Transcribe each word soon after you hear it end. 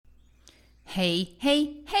Hey,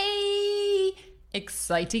 hey, hey!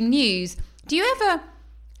 Exciting news. Do you ever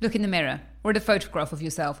look in the mirror or at a photograph of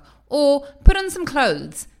yourself or put on some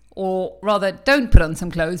clothes? Or rather, don't put on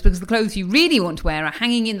some clothes because the clothes you really want to wear are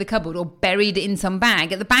hanging in the cupboard or buried in some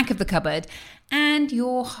bag at the back of the cupboard, and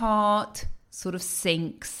your heart sort of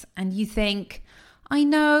sinks and you think, I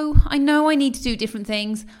know I need to do different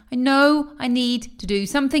things. I know I need to do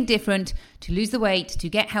something different to lose the weight, to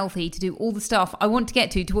get healthy, to do all the stuff I want to get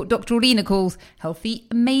to what Dr. Orlina calls healthy,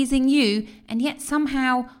 amazing you, and yet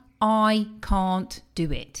somehow I can't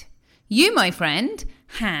do it. You, my friend,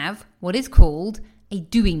 have what is called a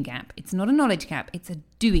doing gap. It's not a knowledge gap, it's a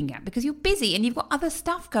doing gap because you're busy and you've got other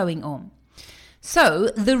stuff going on. So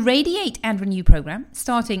the Radiate and Renew program,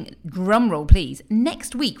 starting, drumroll please,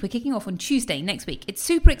 next week. We're kicking off on Tuesday next week. It's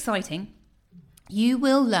super exciting. You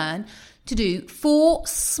will learn to do 4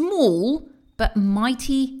 small but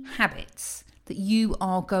mighty habits that you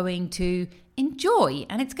are going to enjoy,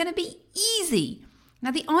 and it's going to be easy. Now,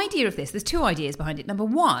 the idea of this, there's 2 ideas behind it. Number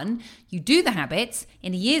 1, you do the habits.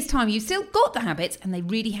 In a year's time, you've still got the habits and they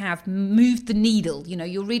really have moved the needle. You know,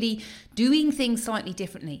 you're really doing things slightly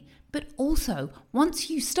differently. But also, once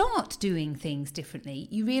you start doing things differently,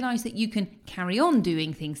 you realize that you can carry on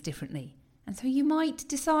doing things differently. And so you might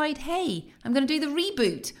decide, hey, I'm going to do the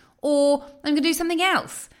reboot, or I'm going to do something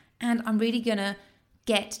else. And I'm really going to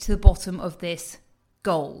get to the bottom of this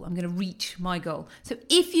goal. I'm going to reach my goal. So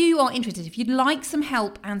if you are interested, if you'd like some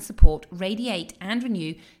help and support, Radiate and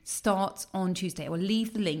Renew starts on Tuesday. I will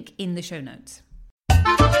leave the link in the show notes.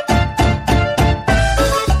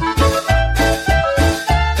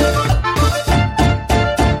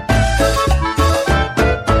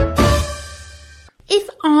 If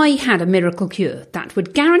I had a miracle cure that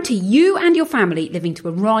would guarantee you and your family living to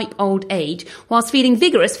a ripe old age whilst feeling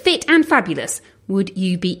vigorous, fit and fabulous, would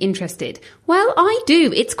you be interested? Well, I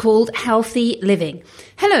do. It's called Healthy Living.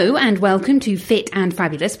 Hello and welcome to Fit and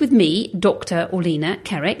Fabulous with me, Dr. Orlina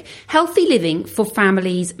Kerrick. Healthy Living for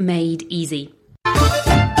Families Made Easy.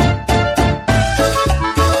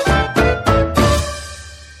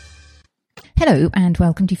 Hello and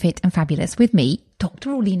welcome to Fit and Fabulous with me,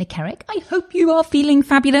 Dr. Orlina Kerrick. I hope you are feeling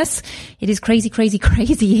fabulous. It is crazy, crazy,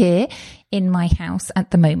 crazy here in my house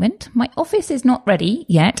at the moment. My office is not ready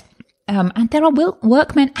yet. And there are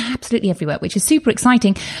workmen absolutely everywhere, which is super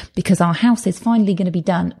exciting because our house is finally going to be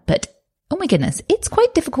done. But oh my goodness, it's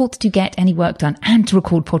quite difficult to get any work done and to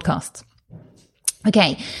record podcasts.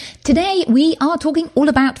 Okay, today we are talking all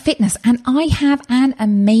about fitness and I have an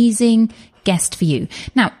amazing guest for you.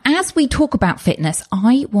 Now, as we talk about fitness,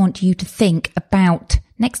 I want you to think about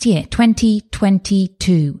next year,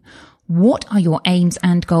 2022. What are your aims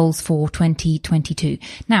and goals for 2022?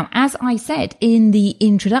 Now, as I said in the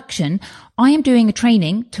introduction, I am doing a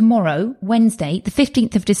training tomorrow, Wednesday, the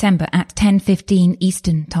 15th of December at 10:15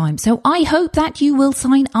 Eastern time. So I hope that you will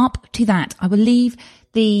sign up to that. I will leave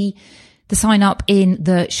the sign up in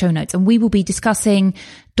the show notes and we will be discussing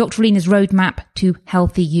Dr. Orlina's roadmap to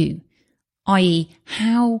healthy you. i.e.,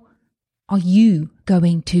 how are you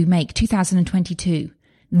going to make 2022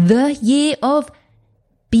 the year of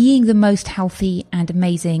being the most healthy and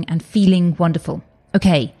amazing and feeling wonderful?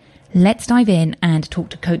 Okay, let's dive in and talk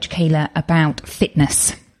to Coach Kayla about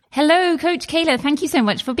fitness. Hello, Coach Kayla. Thank you so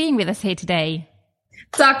much for being with us here today.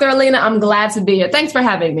 Dr. Orlina, I'm glad to be here. Thanks for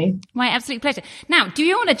having me. My absolute pleasure. Now, do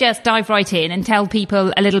you want to just dive right in and tell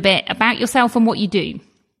people a little bit about yourself and what you do?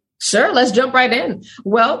 Sure, let's jump right in.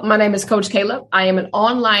 Well, my name is Coach Kayla. I am an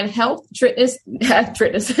online health, fitness,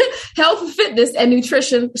 and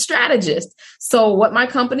nutrition strategist. So what my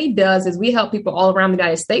company does is we help people all around the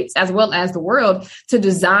United States, as well as the world, to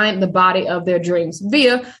design the body of their dreams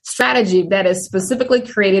via strategy that is specifically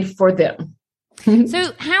created for them.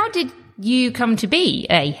 So how did you come to be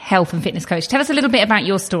a health and fitness coach? Tell us a little bit about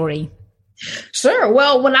your story. Sure.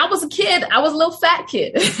 Well, when I was a kid, I was a little fat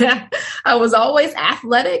kid. I was always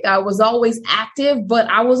athletic. I was always active, but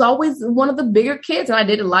I was always one of the bigger kids and I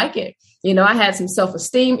didn't like it. You know, I had some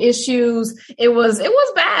self-esteem issues. It was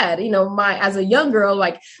bad. You know, as a young girl,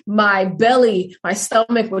 like my belly, my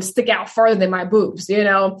stomach would stick out further than my boobs, you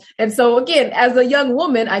know? And so again, as a young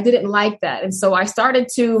woman, I didn't like that. And so I started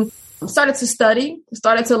to study,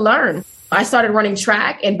 started to learn. I started running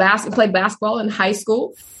track and played basketball in high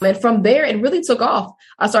school. And from there, it really took off.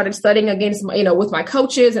 I started studying against, with my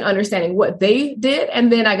coaches and understanding what they did. And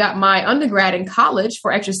then I got my undergrad in college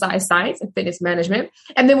for exercise science and fitness management.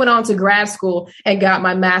 And then went on to grad school and got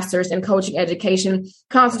my master's in coaching education,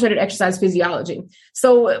 concentrated exercise physiology.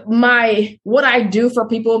 So what I do for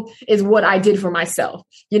people is what I did for myself,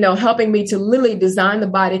 helping me to literally design the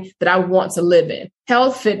body that I want to live in: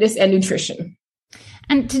 health, fitness, and nutrition.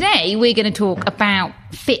 And today we're going to talk about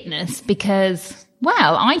fitness because,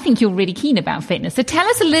 well, I think you're really keen about fitness. So tell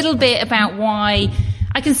us a little bit about why.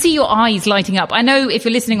 I can see your eyes lighting up. I know if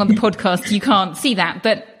you're listening on the podcast, you can't see that,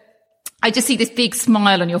 but I just see this big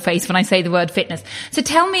smile on your face when I say the word fitness. So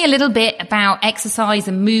tell me a little bit about exercise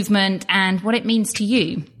and movement and what it means to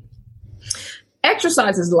you.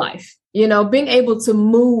 Exercise is life. Being able to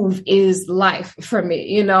move is life for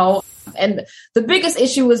me, And the biggest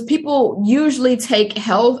issue is people usually take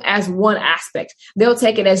health as one aspect. They'll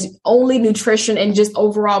take it as only nutrition and just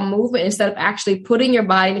overall movement instead of actually putting your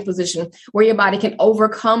body in a position where your body can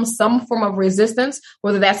overcome some form of resistance,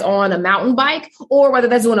 whether that's on a mountain bike or whether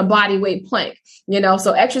that's doing a body weight plank.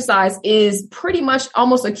 So exercise is pretty much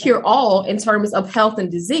almost a cure all in terms of health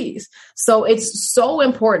and disease. So it's so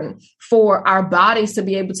important for our bodies to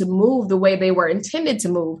be able to move the way they were intended to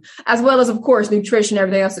move, as well as, of course, nutrition,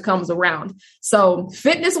 everything else that comes around. So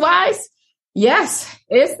fitness wise, yes,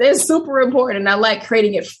 it's super important. And I like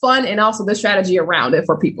creating it fun and also the strategy around it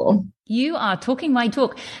for people. You are talking my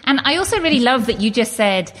talk. And I also really love that you just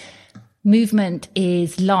said movement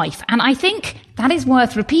is life. And I think that is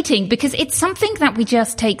worth repeating because it's something that we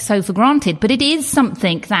just take so for granted, but it is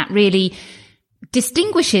something that really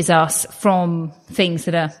distinguishes us from things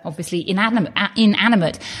that are obviously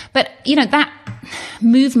inanimate. But, that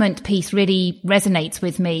movement piece really resonates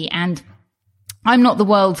with me. And I'm not the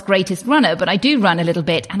world's greatest runner, but I do run a little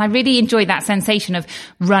bit. And I really enjoy that sensation of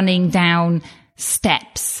running down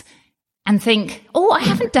steps and think, oh, I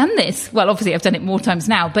haven't done this. Well, obviously I've done it more times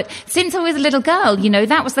now, but since I was a little girl,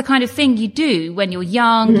 that was the kind of thing you do when you're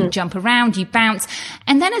young, you jump around, you bounce.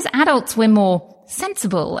 And then as adults, we're more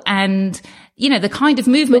sensible and the kind of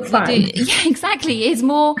movement we do, yeah, exactly, is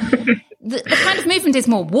more, the kind of movement is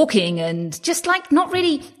more walking and just like not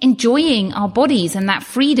really enjoying our bodies and that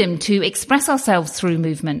freedom to express ourselves through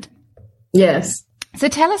movement. Yes. So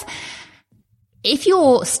tell us, if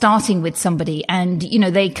you're starting with somebody and,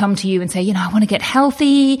 they come to you and say, I want to get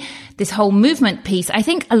healthy, this whole movement piece, I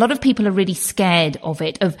think a lot of people are really scared of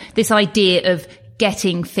it, of this idea of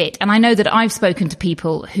getting fit. And I know that I've spoken to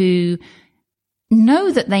people who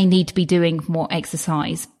know that they need to be doing more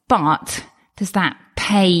exercise, but there's that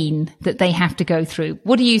pain that they have to go through.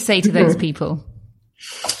 What do you say to those people?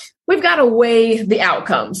 We've got to weigh the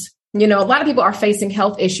outcomes. A lot of people are facing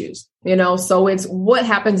health issues, so it's what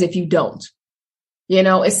happens if you don't,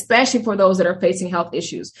 especially for those that are facing health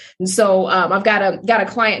issues. And so I've got a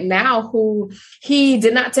client now who he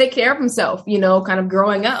did not take care of himself, kind of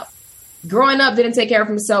growing up, didn't take care of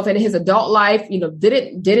himself in his adult life,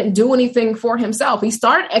 didn't do anything for himself. He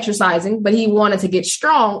started exercising, but he wanted to get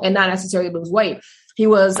strong and not necessarily lose weight. He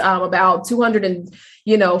was about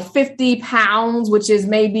 250 pounds, which is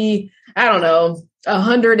maybe,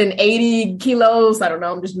 180 kilos. I don't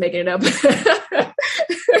know. I'm just making it up.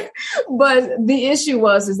 But the issue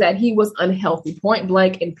is that he was unhealthy, point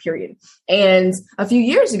blank and period. And a few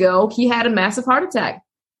years ago, he had a massive heart attack.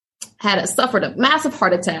 Suffered a massive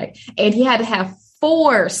heart attack, and he had to have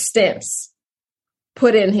 4 stents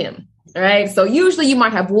put in him. All right. So usually you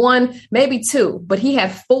might have 1, maybe 2, but he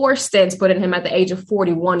had 4 stents put in him at the age of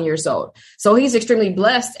 41 years old. So he's extremely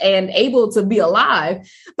blessed and able to be alive,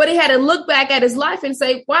 but he had to look back at his life and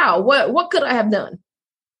say, wow, what could I have done?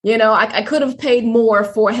 I could have paid more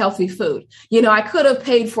for healthy food. I could have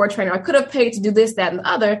paid for a trainer. I could have paid to do this, that, and the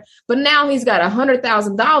other, but now he's got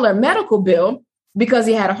 $100,000 medical bill because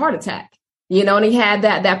he had a heart attack, and he had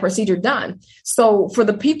that procedure done. So for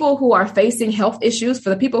the people who are facing health issues, for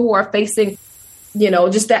the people who are facing,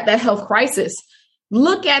 just that health crisis,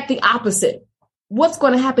 look at the opposite. What's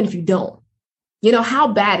going to happen if you don't?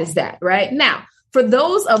 How bad is that? Right now, for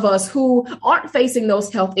those of us who aren't facing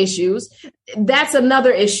those health issues, that's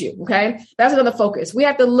another issue. Okay. That's another focus. We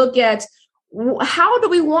have to look at how do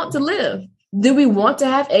we want to live? Do we want to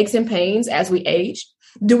have aches and pains as we age?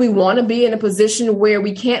 Do we want to be in a position where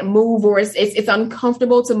we can't move or it's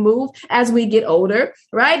uncomfortable to move as we get older,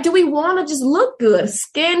 right? Do we want to just look good,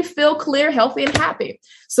 skin, feel clear, healthy, and happy?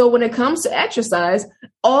 So when it comes to exercise,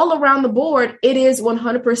 all around the board, it is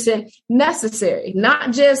 100% necessary,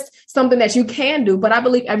 not just something that you can do, but I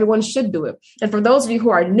believe everyone should do it. And for those of you who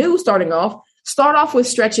are new starting off, start off with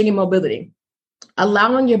stretching and mobility.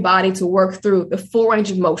 Allowing your body to work through the full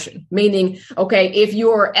range of motion, meaning, okay, if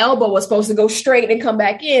your elbow was supposed to go straight and come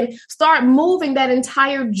back in, start moving that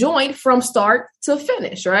entire joint from start to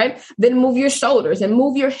finish, right? Then move your shoulders and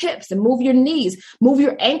move your hips and move your knees, move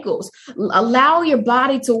your ankles. Allow your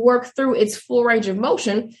body to work through its full range of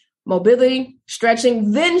motion, mobility,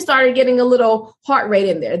 stretching, then started getting a little heart rate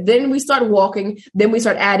in there. Then we start walking, then we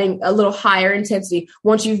start adding a little higher intensity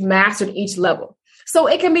once you've mastered each level. So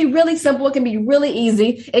it can be really simple. It can be really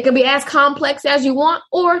easy. It can be as complex as you want,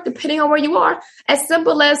 or depending on where you are, as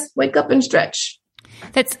simple as wake up and stretch.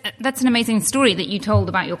 That's an amazing story that you told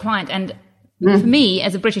about your client. And for me,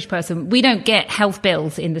 as a British person, we don't get health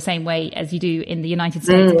bills in the same way as you do in the United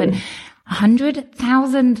States. But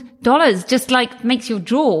 $100,000 just like makes your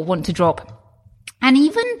jaw want to drop. And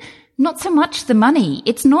even not so much the money.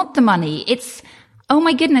 It's not the money. It's, oh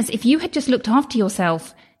my goodness, if you had just looked after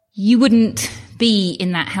yourself, you wouldn't be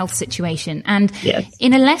in that health situation. And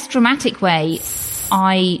in a less dramatic way,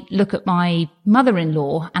 I look at my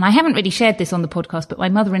mother-in-law, and I haven't really shared this on the podcast, but my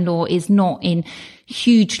mother-in-law is not in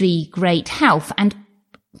hugely great health. And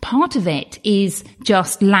part of it is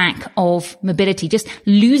just lack of mobility, just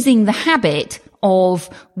losing the habit of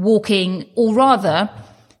walking, or rather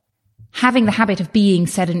having the habit of being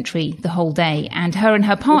sedentary the whole day. And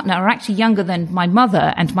her partner are actually younger than my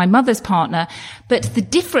mother and my mother's partner. But the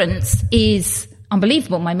difference is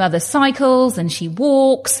unbelievable. My mother cycles and she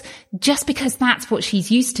walks just because that's what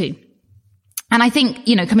she's used to. And I think,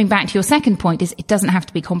 coming back to your second point, is it doesn't have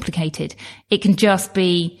to be complicated. It can just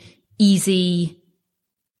be easy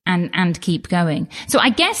and keep going. So I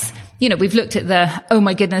guess, we've looked at the, oh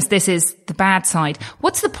my goodness, this is the bad side.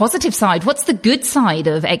 What's the positive side? What's the good side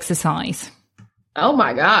of exercise? Oh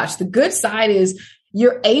my gosh. The good side is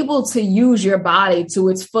you're able to use your body to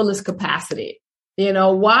its fullest capacity.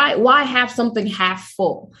 Why have something half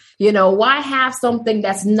full? Why have something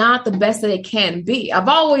that's not the best that it can be? I've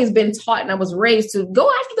always been taught, and I was raised to go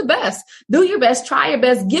after the best, do your best, try your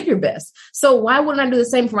best, give your best. So why wouldn't I do the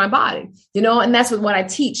same for my body? And that's what I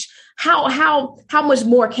teach. How much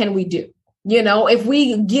more can we do? If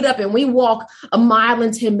we get up and we walk a mile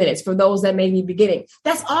in 10 minutes for those that may be beginning,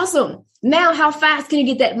 that's awesome. Now, how fast can you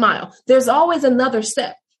get that mile? There's always another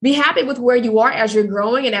step. Be happy with where you are as you're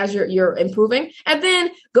growing and as you're improving, and then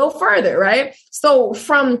go further, right? So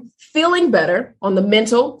from feeling better on the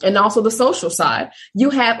mental and also the social side, you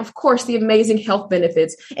have, of course, the amazing health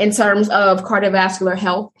benefits in terms of cardiovascular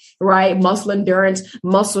health, right? Muscle endurance,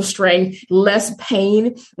 muscle strength, less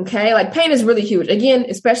pain. Okay. Like pain is really huge. Again,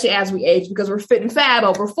 especially as we age, because we're fit and fab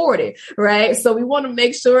over 40, right? So we want to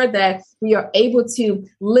make sure that we are able to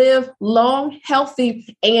live long,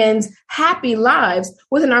 healthy, and happy lives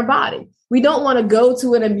within our body. We don't want to go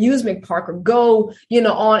to an amusement park or go,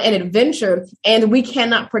 on an adventure, and we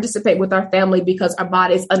cannot participate with our family because our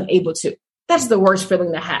body is unable to. That's the worst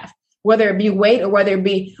feeling to have, whether it be weight or whether it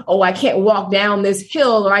be, I can't walk down this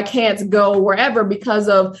hill, or I can't go wherever because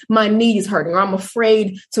of my knees hurting, or I'm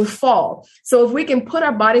afraid to fall. So if we can put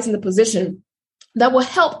our bodies in the position that will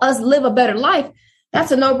help us live a better life,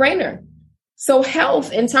 that's a no-brainer. So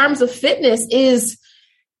health in terms of fitness is,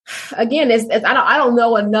 again, I don't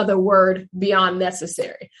know another word beyond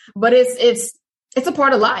necessary, but it's a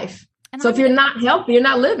part of life. And so if you're not healthy, you're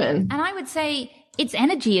not living. And I would say it's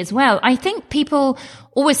energy as well. I think people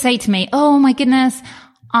always say to me, oh my goodness,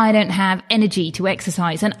 I don't have energy to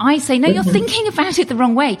exercise. And I say, no, you're thinking about it the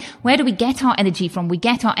wrong way. Where do we get our energy from? We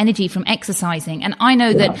get our energy from exercising. And I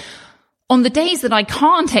know that on the days that I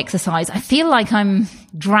can't exercise, I feel like I'm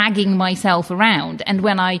dragging myself around. And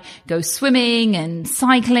when I go swimming and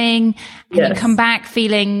cycling, and you come back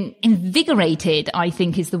feeling invigorated, I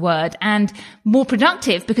think is the word, and more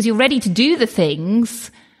productive because you're ready to do the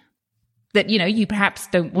things that, you perhaps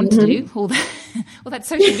don't want to do. All that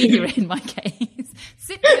social media in my case.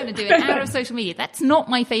 Sit down and do an hour of social media. That's not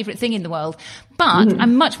my favorite thing in the world, but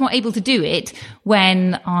I'm much more able to do it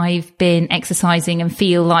when I've been exercising and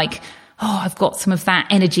feel like, I've got some of that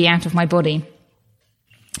energy out of my body.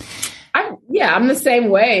 I'm the same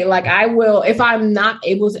way. Like I will, if I'm not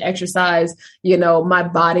able to exercise, my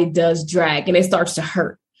body does drag and it starts to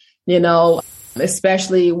hurt,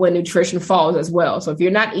 especially when nutrition falls as well. So if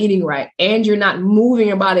you're not eating right and you're not moving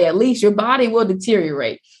your body, at least your body will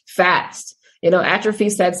deteriorate fast.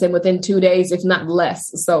 Atrophy sets in within 2 days, if not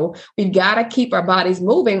less. So we've got to keep our bodies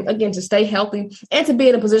moving, again, to stay healthy and to be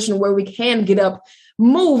in a position where we can get up,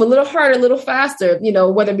 move a little harder, a little faster,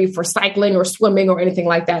 whether it be for cycling or swimming or anything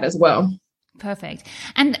like that as well. Perfect.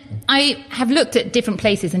 And I have looked at different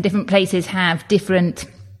places, and different places have different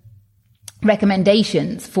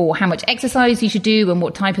recommendations for how much exercise you should do and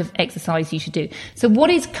what type of exercise you should do. So what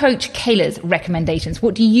is Coach Kayla's recommendations?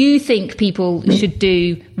 What do you think people should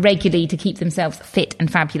do regularly to keep themselves fit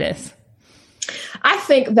and fabulous? I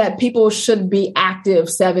think that people should be active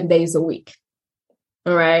 7 days a week.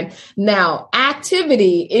 All right. Now,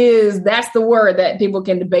 activity that's the word that people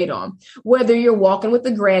can debate on. Whether you're walking with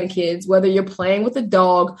the grandkids, whether you're playing with the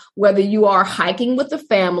dog, whether you are hiking with the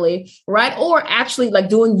family, right? Or actually like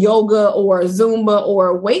doing yoga or Zumba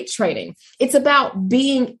or weight training. It's about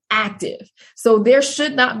being active. So there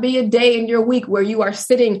should not be a day in your week where you are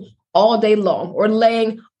sitting all day long or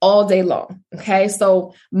laying all day long. Okay.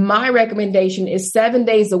 So my recommendation is 7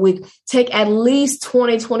 days a week. Take at least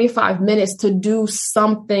 20, 25 minutes to do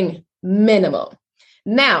something minimum.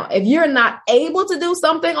 Now, if you're not able to do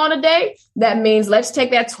something on a day, that means let's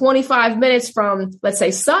take that 25 minutes from, let's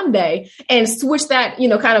say, Sunday and switch that,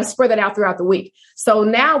 kind of spread that out throughout the week. So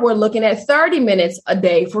now we're looking at 30 minutes a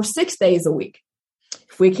day for 6 days a week.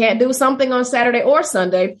 If we can't do something on Saturday or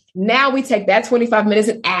Sunday, now we take that 25 minutes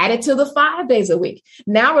and add it to the 5 days a week.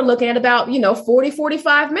 Now we're looking at about, 40,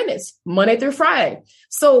 45 minutes, Monday through Friday.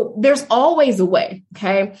 So there's always a way.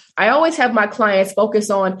 Okay. I always have my clients focus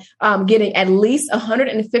on getting at least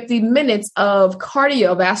 150 minutes of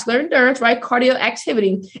cardiovascular endurance, right? Cardio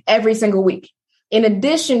activity every single week, in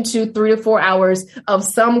addition to 3 to 4 hours of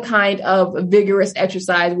some kind of vigorous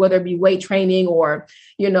exercise, whether it be weight training or,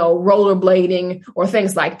 rollerblading or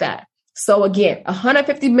things like that. So again,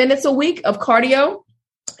 150 minutes a week of cardio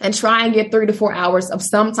and try and get 3 to 4 hours of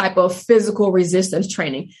some type of physical resistance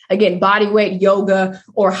training. Again, body weight, yoga,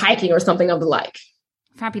 or hiking or something of the like.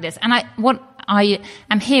 Fabulous. And what I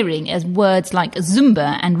am hearing is words like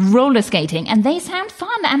Zumba and roller skating, and they sound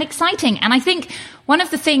fun and exciting. And I think one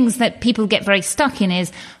of the things that people get very stuck in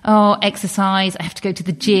is, exercise, I have to go to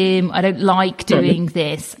the gym, I don't like doing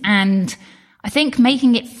this. And I think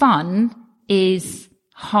making it fun is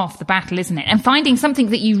half the battle, isn't it? And finding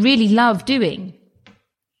something that you really love doing.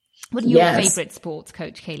 What are your favorite sports,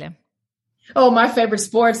 Coach Kayla? Oh, my favorite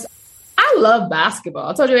sports. I love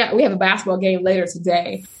basketball. I told you we have a basketball game later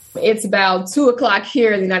today. It's about 2:00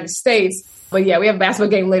 here in the United States. But yeah, we have a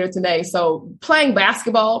basketball game later today. So playing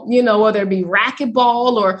basketball, whether it be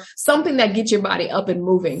racquetball or something that gets your body up and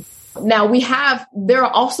moving. Now there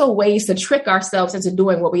are also ways to trick ourselves into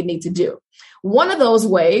doing what we need to do. One of those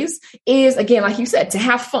ways is, again, like you said, to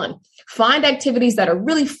have fun. Find activities that are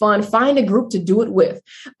really fun. Find a group to do it with.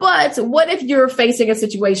 But what if you're facing a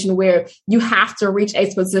situation where you have to reach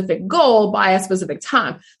a specific goal by a specific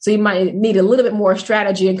time? So you might need a little bit more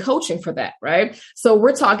strategy and coaching for that, right? So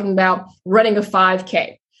we're talking about running a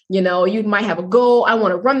 5K. You might have a goal. I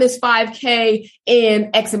want to run this 5K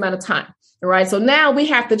in X amount of time. All right. So now we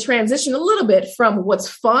have to transition a little bit from what's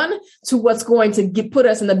fun to what's going to put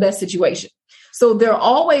us in the best situation. So there are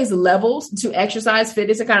always levels to exercise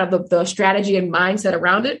fitness and kind of the strategy and mindset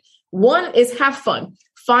around it. One is have fun.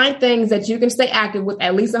 Find things that you can stay active with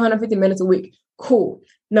at least 150 minutes a week. Cool.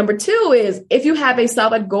 Number 2 is if you have a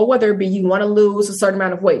solid goal, whether it be you want to lose a certain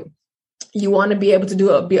amount of weight, you want to be able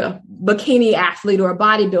to be a bikini athlete or a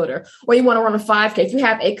bodybuilder, or you want to run a 5K. If you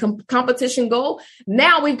have a competition goal,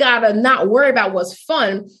 now we've got to not worry about what's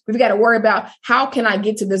fun. We've got to worry about how can I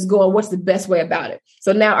get to this goal? What's the best way about it?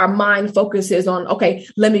 So now our mind focuses on, okay,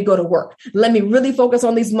 let me go to work. Let me really focus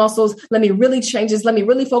on these muscles. Let me really change this. Let me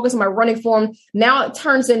really focus on my running form. Now it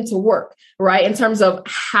turns into work, right? In terms of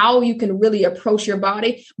how you can really approach your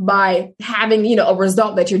body by having, a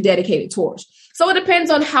result that you're dedicated towards. So it depends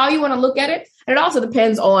on how you want to look at it. And it also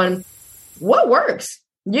depends on what works.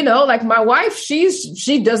 Like my wife,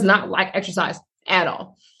 she does not like exercise at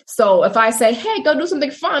all. So if I say, hey, go do something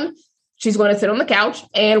fun, she's going to sit on the couch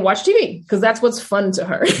and watch TV because that's what's fun to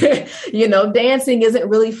her. Dancing isn't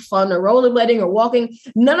really fun, or rollerblading or walking.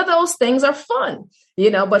 None of those things are fun,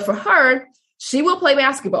 but for her, she will play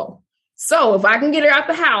basketball. So if I can get her out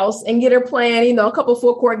the house and get her playing, a couple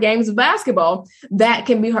full court games of basketball, that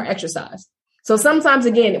can be her exercise. So sometimes,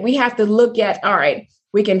 again, we have to look at, all right,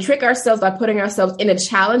 we can trick ourselves by putting ourselves in a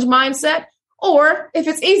challenge mindset, or if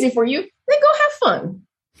it's easy for you, then go have fun.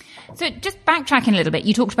 So just backtracking a little bit,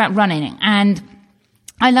 you talked about running, and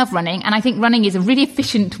I love running, and I think running is a really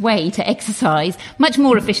efficient way to exercise, much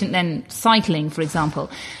more efficient than cycling, for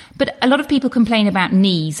example. But a lot of people complain about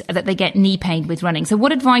knees, that they get knee pain with running. So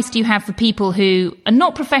what advice do you have for people who are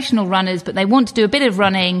not professional runners, but they want to do a bit of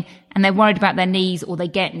running and they're worried about their knees or they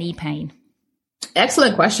get knee pain?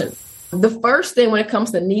 Excellent question. The first thing when it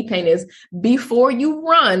comes to knee pain is before you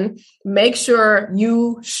run, make sure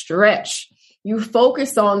you stretch. You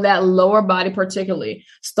focus on that lower body particularly.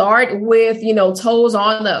 Start with, toes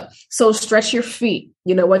on up. So stretch your feet,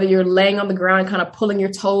 Whether you're laying on the ground and kind of pulling your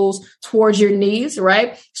toes towards your knees,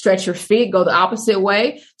 right? Stretch your feet, go the opposite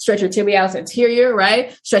way. Stretch your tibialis anterior,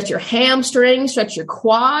 right? Stretch your hamstrings, stretch your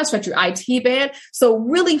quads, stretch your IT band. So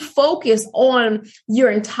really focus on your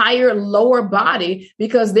entire lower body,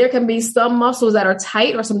 because there can be some muscles that are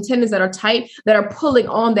tight or some tendons that are tight that are pulling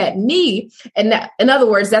on that knee. And that, in other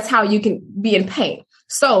words, that's how you can be in pain.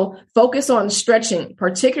 So focus on stretching,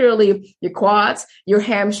 particularly your quads, your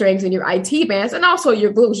hamstrings, and your IT bands, and also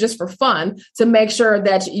your glutes, just for fun, to make sure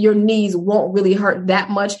that your knees won't really hurt that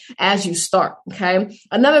much as you start. Okay.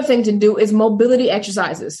 Another thing to do is mobility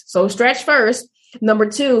exercises. So stretch first. Number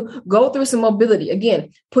 2, go through some mobility.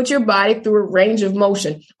 Again, put your body through a range of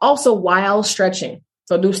motion, also while stretching.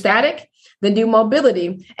 So do static, then do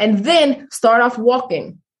mobility, and then start off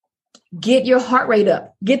walking. Get your heart rate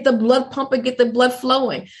up, get the blood pumping, get the blood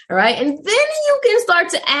flowing. All right. And then you can start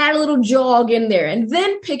to add a little jog in there, and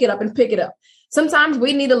then pick it up and pick it up. Sometimes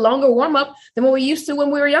we need a longer warm up than what we used to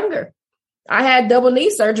when we were younger. I had double knee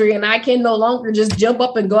surgery and I can no longer just jump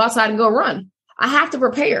up and go outside and go run. I have to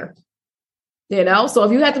prepare, so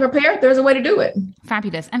if you have to prepare, there's a way to do it.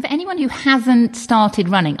 Fabulous. And for anyone who hasn't started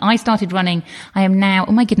running, I started running. I am now,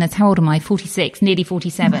 oh my goodness, how old am I? 46, nearly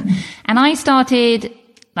 47. And I started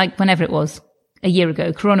whenever it was, a year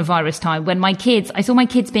ago, coronavirus time, when I saw my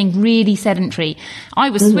kids being really sedentary. I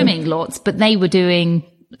was swimming lots, but they were doing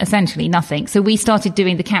essentially nothing. So we started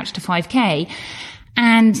doing the Couch to 5K.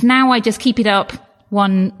 And now I just keep it up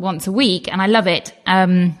once a week, and I love it.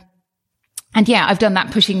 And yeah, I've done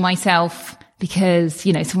that, pushing myself, because,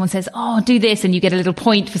 someone says, oh, do this, and you get a little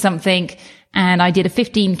point for something. And I did a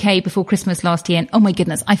 15K before Christmas last year, and oh my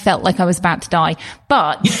goodness, I felt like I was about to die.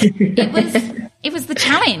 But it was the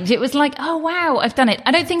challenge. It was like, oh wow, I've done it.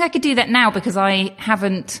 I don't think I could do that now, because I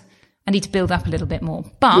need to build up a little bit more.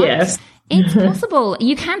 But yes. It's possible.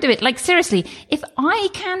 You can do it. Seriously, if I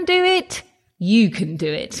can do it, you can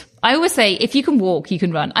do it. I always say, if you can walk, you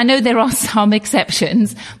can run. I know there are some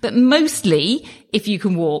exceptions, but mostly, if you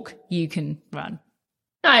can walk, you can run.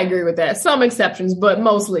 I agree with that. Some exceptions, but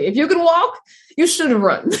mostly, if you can walk, you should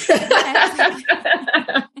run.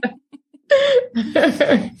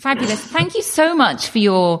 Fabulous. Thank you so much for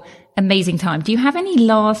your amazing time. Do you have any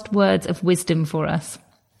last words of wisdom for us?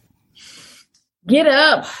 Get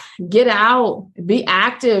up, get out, be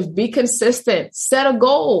active, be consistent, set a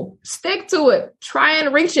goal, stick to it, try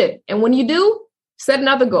and reach it. And when you do, set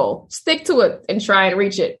another goal, stick to it and try and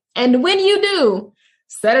reach it. And when you do,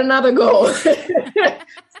 set another goal,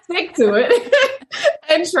 stick to it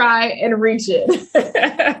and try and reach it.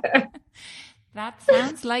 That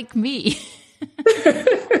sounds like me.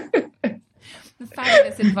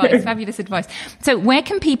 Fabulous advice. So where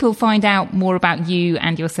can people find out more about you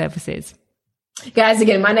and your services? Guys,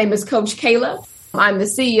 again, my name is Coach Kayla. I'm the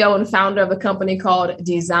CEO and founder of a company called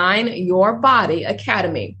Design Your Body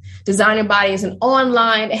Academy. Design Your Body is an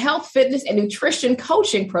online health, fitness, and nutrition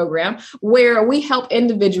coaching program where we help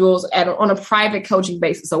individuals on a private coaching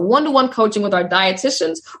basis. So one-to-one coaching with our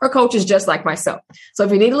dietitians or coaches just like myself. So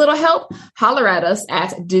if you need a little help, holler at us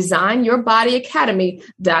at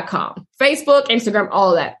designyourbodyacademy.com. Facebook, Instagram, all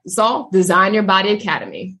of that. It's all Design Your Body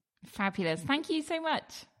Academy. Fabulous. Thank you so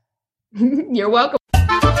much. You're welcome.